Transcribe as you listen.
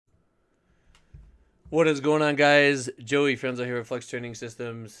What is going on, guys? Joey, Franzo here with Flex Training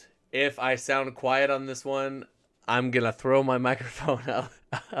Systems. If I sound quiet on this one, I'm going to throw my microphone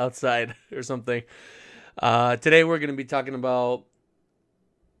outside or something. Today, we're going to be talking about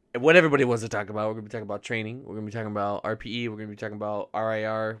what everybody wants to talk about. We're going to be talking about training. We're going to be talking about RPE. We're going to be talking about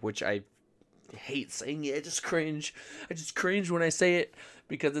RIR, which I hate saying it. I just cringe. I just cringe when I say it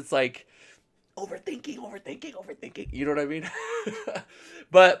because it's like, overthinking. You know what I mean?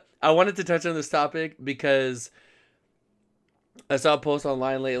 But I wanted to touch on this topic because I saw a post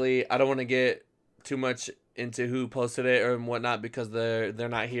online lately. I don't want to get too much into who posted it or whatnot because they're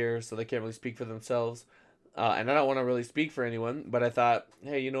not here, so they can't really speak for themselves. And I don't want to really speak for anyone, but I thought,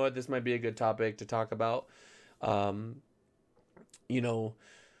 hey, you know what? This might be a good topic to talk about. Um, you know,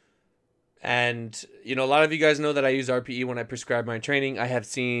 a lot of you guys know that I use RPE when I prescribe my training. I have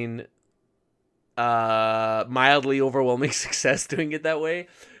seen mildly overwhelming success doing it that way,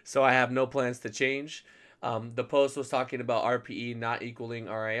 so I have no plans to change. The post was talking about RPE not equaling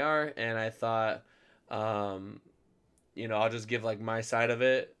RIR, and I thought, I'll just give like my side of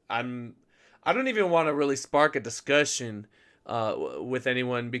it. I don't even want to really spark a discussion with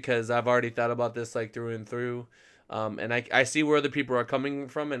anyone because I've already thought about this like through and through, and I see where other people are coming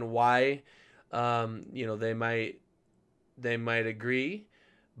from and why, they might agree,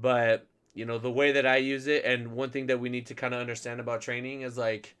 but the way that I use it, and one thing that we need to kind of understand about training is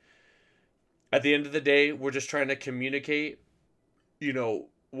like, at the end of the day, we're just trying to communicate,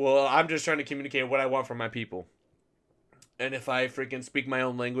 I'm just trying to communicate what I want from my people. And if I freaking speak my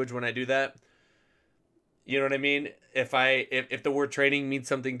own language when I do that, you know what I mean? If the word training means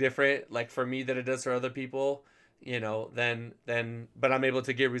something different, like for me that it does for other people, then but I'm able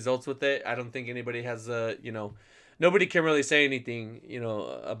to get results with it. I don't think anybody has nobody can really say anything,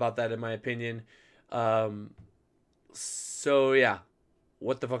 about that in my opinion. So yeah,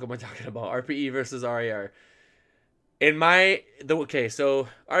 what the fuck am I talking about? RPE versus RAR. So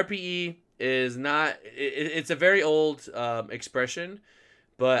RPE is not. It's a very old expression,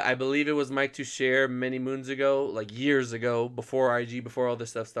 but I believe it was Mike Toucher many moons ago, like years ago, before IG, before all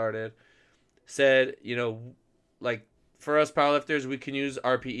this stuff started, said, like for us powerlifters, we can use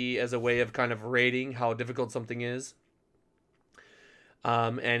RPE as a way of kind of rating how difficult something is.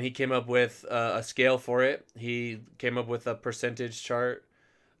 And he came up with a scale for it. He came up with a percentage chart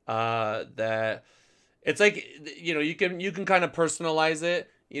that it's like, you can kind of personalize it.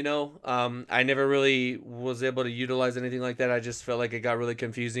 I never really was able to utilize anything like that. I just felt like it got really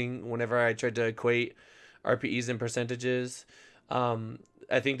confusing whenever I tried to equate RPEs and percentages.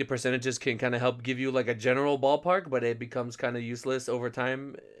 I think the percentages can kind of help give you like a general ballpark, but it becomes kind of useless over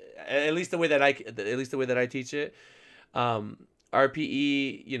time. At least the way that I teach it.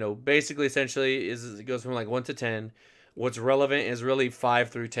 RPE, basically essentially it goes from like 1 to 10. What's relevant is really 5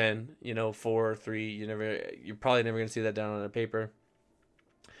 through 10. 4, 3. You're probably never gonna see that down on a paper.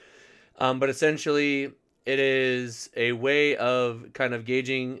 But essentially, it is a way of kind of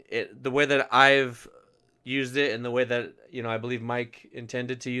gauging it. The way that I've used it, and the way that I believe Mike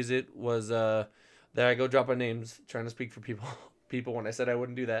intended to use it was there I go dropping names, trying to speak for people when I said I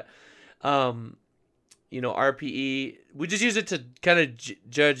wouldn't do that. RPE, we just use it to kind of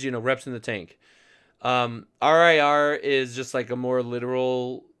judge reps in the tank. RIR is just like a more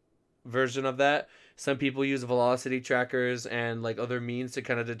literal version of that. Some people use velocity trackers and like other means to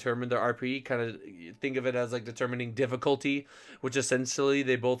kind of determine their RPE. Kind of think of it as like determining difficulty, which essentially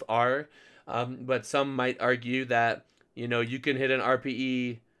they both are. But some might argue that you can hit an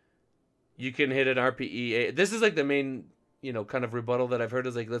RPE. You can hit an RPE 8. This is like the main kind of rebuttal that I've heard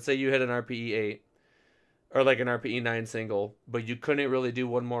is like, let's say you hit an RPE 8 or like an RPE 9 single, but you couldn't really do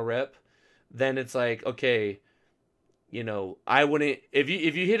one more rep. Then it's like, okay, I wouldn't, if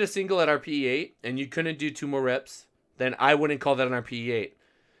you hit a single at RPE 8 and you couldn't do 2 more reps, then I wouldn't call that an RPE 8.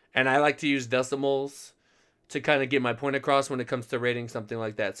 And I like to use decimals to kind of get my point across when it comes to rating something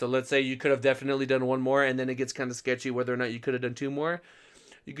like that. So let's say you could have definitely done 1 more, and then it gets kind of sketchy whether or not you could have done 2 more.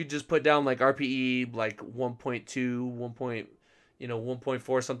 You could just put down like RPE like 1.2,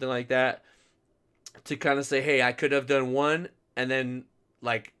 1.4, something like that, to kind of say, hey, I could have done 1, and then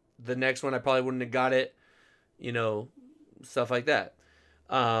like the next one I probably wouldn't have got it, stuff like that.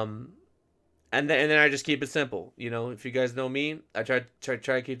 And then I just keep it simple. If you guys know me, I try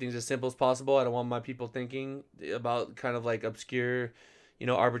to keep things as simple as possible. I don't want my people thinking about kind of like obscure,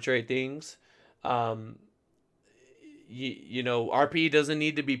 arbitrary things. RPE doesn't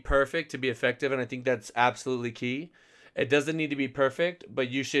need to be perfect to be effective, and I think that's absolutely key. It doesn't need to be perfect, but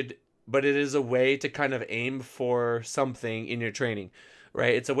it is a way to kind of aim for something in your training,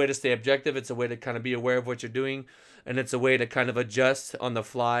 right? It's a way to stay objective. It's a way to kind of be aware of what you're doing, and it's a way to kind of adjust on the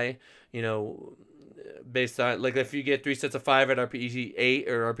fly, based on, like, if you get 3 sets of 5 at RPE 8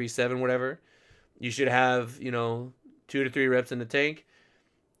 or RPE 7, whatever, you should have, 2 to 3 reps in the tank.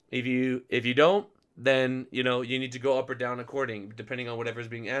 If you don't, then you need to go up or down according, depending on whatever's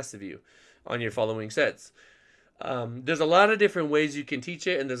being asked of you on your following sets. There's a lot of different ways you can teach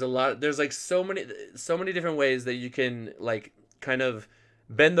it, and there's like so many different ways that you can like kind of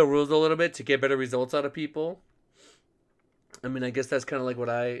bend the rules a little bit to get better results out of people. I mean, I guess that's kind of like what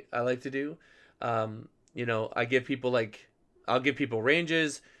I like to do. I give people I'll give people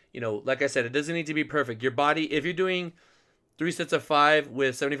ranges. Like I said, it doesn't need to be perfect. Your body, if you're doing 3 sets of 5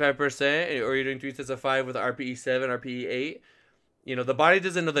 with 75%, or you're doing 3 sets of 5 with RPE 7, RPE 8, the body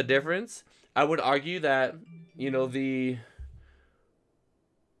doesn't know the difference. I would argue that,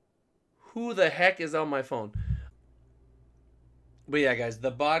 who the heck is on my phone? But yeah, guys,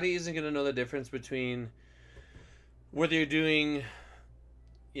 the body isn't going to know the difference between whether you're doing,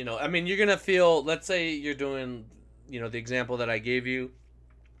 you're going to feel, let's say you're doing, the example that I gave you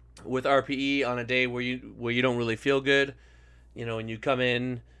with RPE on a day where you don't really feel good, and you come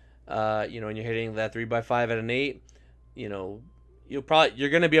in, and you're hitting that 3x5 at an 8, you're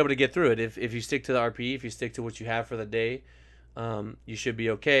going to be able to get through it if you stick to the RPE, if you stick to what you have for the day, you should be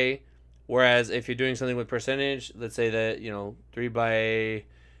okay. Whereas if you're doing something with percentage, let's say that 3x5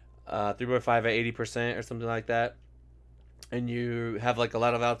 at 80% or something like that, and you have like a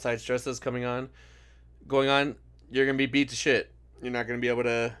lot of outside stresses going on, you're gonna be beat to shit. You're not gonna be able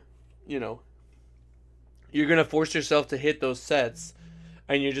to, you're gonna force yourself to hit those sets,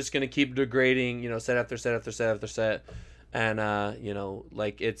 and you're just gonna keep degrading, set after set after set after set, and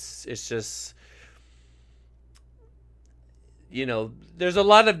it's just, there's a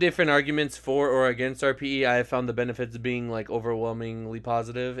lot of different arguments for or against RPE. I have found the benefits being like overwhelmingly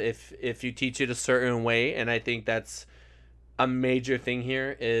positive if you teach it a certain way, and I think that's a major thing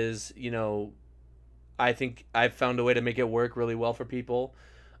here is, I think I've found a way to make it work really well for people,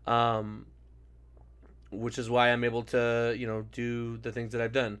 which is why I'm able to, do the things that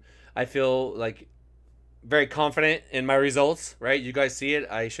I've done. I feel like very confident in my results, right? You guys see it.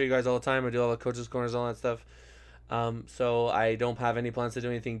 I show you guys all the time. I do all the coaches' corners, all that stuff. So I don't have any plans to do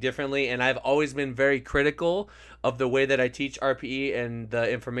anything differently. And I've always been very critical of the way that I teach RPE and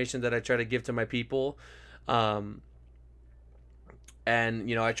the information that I try to give to my people. And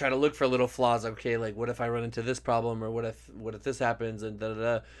I try to look for little flaws. Okay, like what if I run into this problem, or what if this happens, and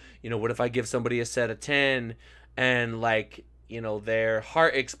what if I give somebody a set of 10 and their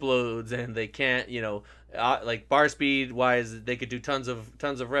heart explodes and they can't, like bar speed wise, they could do tons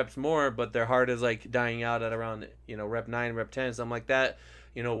of reps more, but their heart is like dying out at around, rep 9, rep 10, something like that.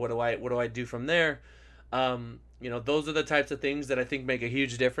 What do I do from there? Those are the types of things that I think make a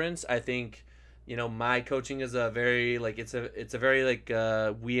huge difference. I think, my coaching is a very we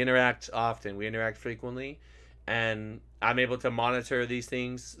interact often, we interact frequently, and I'm able to monitor these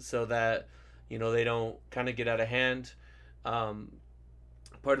things so that, they don't kind of get out of hand. Part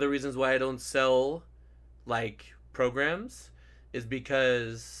of the reasons why I don't sell programs is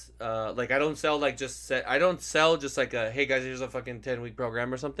because I don't sell just like a, hey guys, here's a fucking 10-week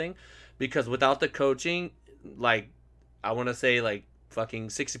program or something, because without the coaching, I want to say fucking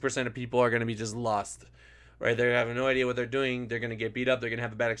 60% of people are going to be just lost, right? They have no idea what they're doing. They're going to get beat up. They're going to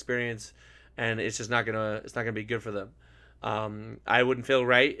have a bad experience, and it's just not going to be good for them. I wouldn't feel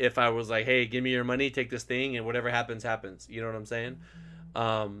right if I was like, hey, give me your money, take this thing, and whatever happens, happens. You know what I'm saying?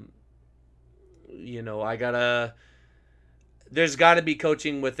 There's gotta be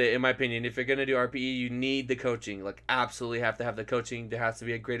coaching with it, in my opinion. If you're gonna do RPE, you need the coaching. Absolutely have to have the coaching. There has to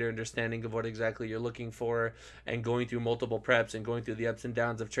be a greater understanding of what exactly you're looking for, and going through multiple preps and going through the ups and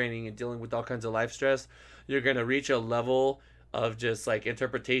downs of training and dealing with all kinds of life stress. You're gonna reach a level of just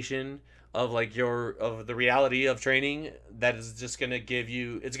interpretation of the reality of training that is just gonna give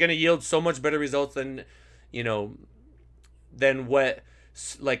you, it's gonna yield so much better results than what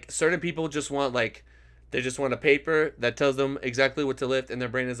certain people just want. They just want a paper that tells them exactly what to lift, and their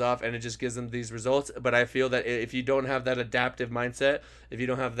brain is off, and it just gives them these results. But I feel that if you don't have that adaptive mindset, if you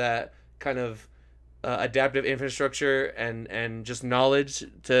don't have that kind of adaptive infrastructure and just knowledge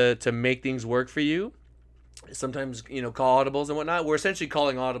to make things work for you, sometimes call audibles and whatnot. We're essentially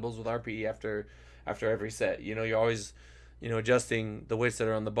calling audibles with RPE after every set. You're always adjusting the weights that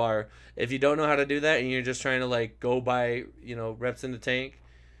are on the bar. If you don't know how to do that, and you're just trying to go by reps in the tank,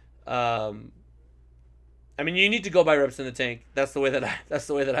 you need to go by reps in the tank. That's the way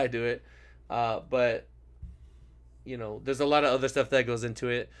that I do it. But there's a lot of other stuff that goes into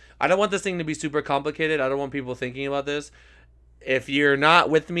it. I don't want this thing to be super complicated. I don't want people thinking about this. If you're not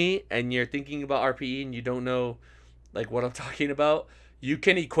with me and you're thinking about RPE and you don't know what I'm talking about, you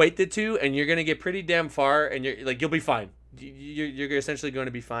can equate the two, and you're gonna get pretty damn far, and you'll be fine. You're essentially going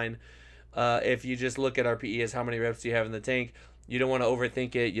to be fine. If you just look at RPE as how many reps do you have in the tank. You don't want to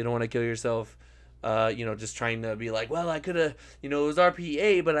overthink it. You don't want to kill yourself. Just trying to be like, well, I could have, it was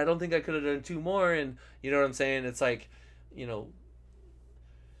RPA, but I don't think I could have done 2 more. And you know what I'm saying? It's like,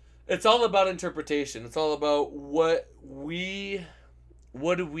 it's all about interpretation. It's all about what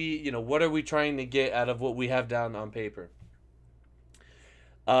are we trying to get out of what we have down on paper.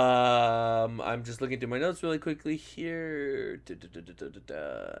 I'm just looking through my notes really quickly here.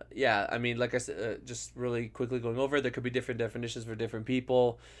 Yeah, I mean, like I said, just really quickly going over, there could be different definitions for different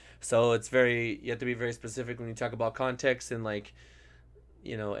people. So you have to be very specific when you talk about context, and like,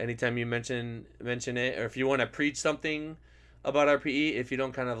 anytime you mention it, or if you want to preach something about RPE, if you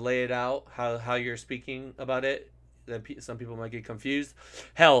don't kind of lay it out how you're speaking about it, then some people might get confused.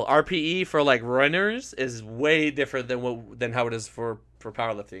 Hell, RPE for like runners is way different than how it is for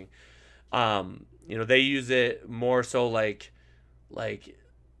powerlifting. They use it more so like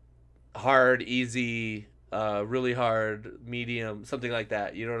hard, easy, really hard, medium, something like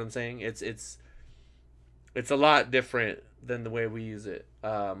that. You know what I'm saying? It's a lot different than the way we use it.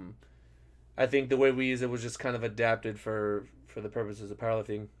 I think the way we use it was just kind of adapted for the purposes of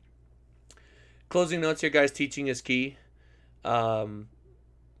powerlifting. Closing notes here, guys. Teaching is key.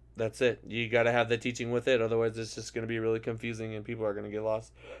 That's it. You got to have the teaching with it. Otherwise, it's just going to be really confusing and people are going to get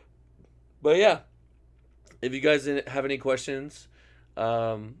lost. But yeah, if you guys have any questions,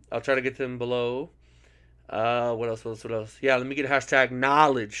 I'll try to get them below. What else? Yeah, let me get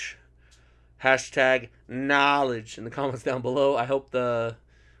 #knowledge. #knowledge in the comments down below. I hope the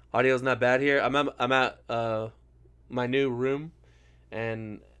audio's not bad here. I'm at my new room,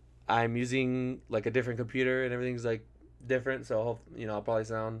 and I'm using like a different computer, and everything's like different, so I hope, I'll probably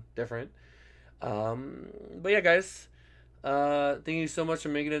sound different. But yeah, guys, thank you so much for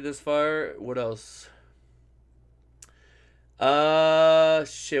making it this far. What else?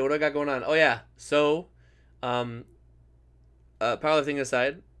 Shit, what do I got going on? Oh yeah, so powerlifting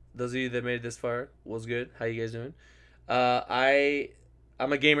aside, those of you that made it this far, was good. How you guys doing?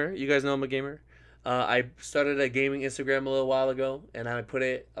 I'm a gamer. You guys know I'm a gamer. I started a gaming Instagram a little while ago, and I'm gonna put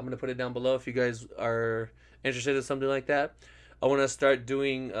it down below if you guys are interested in something like that. I want to start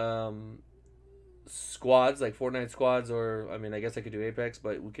doing squads, like Fortnite squads, or I mean, I guess I could do Apex,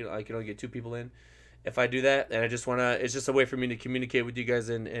 but I can only get 2 people in if I do that. And it's just a way for me to communicate with you guys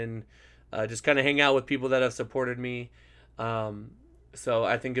and just kind of hang out with people that have supported me. So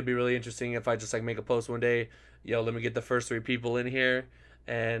I think it'd be really interesting if I just like make a post one day, let me get the first 3 people in here,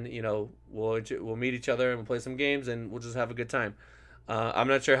 and we'll meet each other and we'll play some games and we'll just have a good time. I'm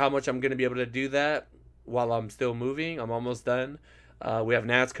not sure how much I'm gonna be able to do that while I'm still moving. I'm almost done. We have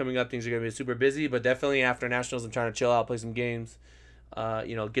Nats coming up. Things are gonna be super busy, but definitely after Nationals, I'm trying to chill out, play some games,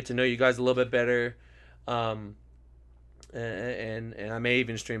 get to know you guys a little bit better, and I may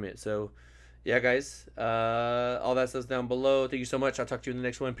even stream it. So yeah, guys, all that stuff's down below. Thank you so much. I'll talk to you in the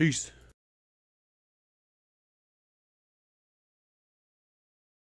next one. Peace.